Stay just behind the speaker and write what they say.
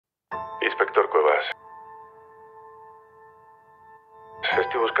Inspector Cuevas.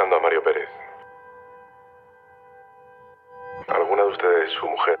 Estoy buscando a Mario Pérez. ¿Alguna de ustedes es su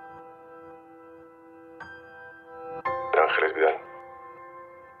mujer? Ángeles Vidal.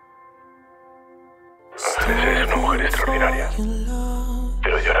 Ángeles es una mujer extraordinaria.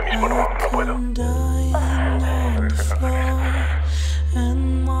 Pero yo ahora mismo no puedo.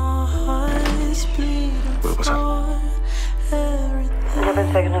 ¿Puedo pasar? Yo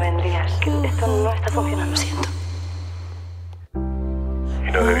pensé que no vendrías, que esto no está funcionando, siento.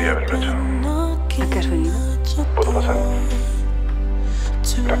 Y no debía haberlo hecho. ¿A qué has venido? ¿Puedo pasar?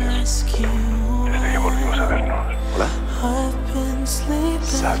 Gracias. Desde que volvimos a vernos. Hola.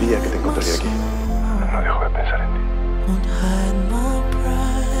 Sabía que te encontraría aquí. No dejo de pensar en ti.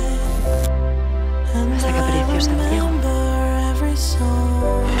 Hasta que apareció Santiago.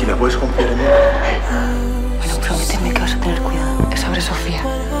 ¿Y la puedes confiar en mí? Bueno, prométeme que vas a tener cuidado. Es sobre Sofía,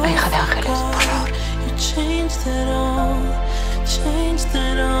 la hija de Ángeles. Por favor.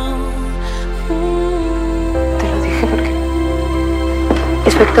 Te lo dije porque...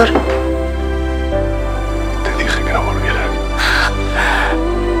 Inspector. Te dije que no volvieras.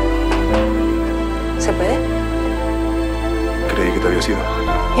 ¿Se puede? Creí que te habías ido.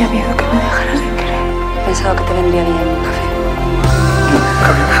 Y a miedo que me dejaras sin querer. Pensaba que te vendría bien un café. Nunca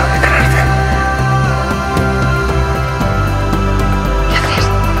había dejado de quererte. ¿Qué haces?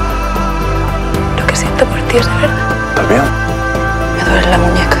 Lo que siento por ti es de verdad. ¿Estás bien? Me duele la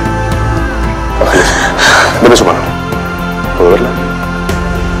muñeca. Ángeles, dame su mano. ¿Puedo verla?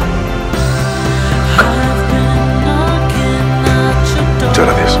 Muchas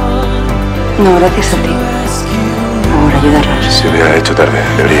gracias. No, gracias a ti. Por ayudarnos. Se me ha hecho tarde.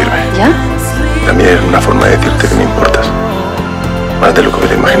 Debería irme. ¿Ya? También es una forma de decirte que me importas. Más de lo que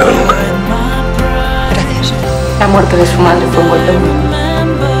hubiera imaginado nunca. Gracias. La muerte de su madre fue un golpe muy duro.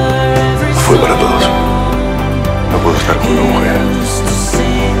 Fue para todos. No puedo estar con una mujer.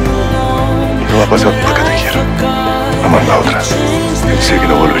 Y no va a pasar porque te quiero. Amando a otra. Pensé que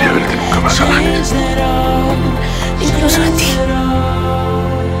no volvería a verte nunca más, Ángeles. Incluso a ti.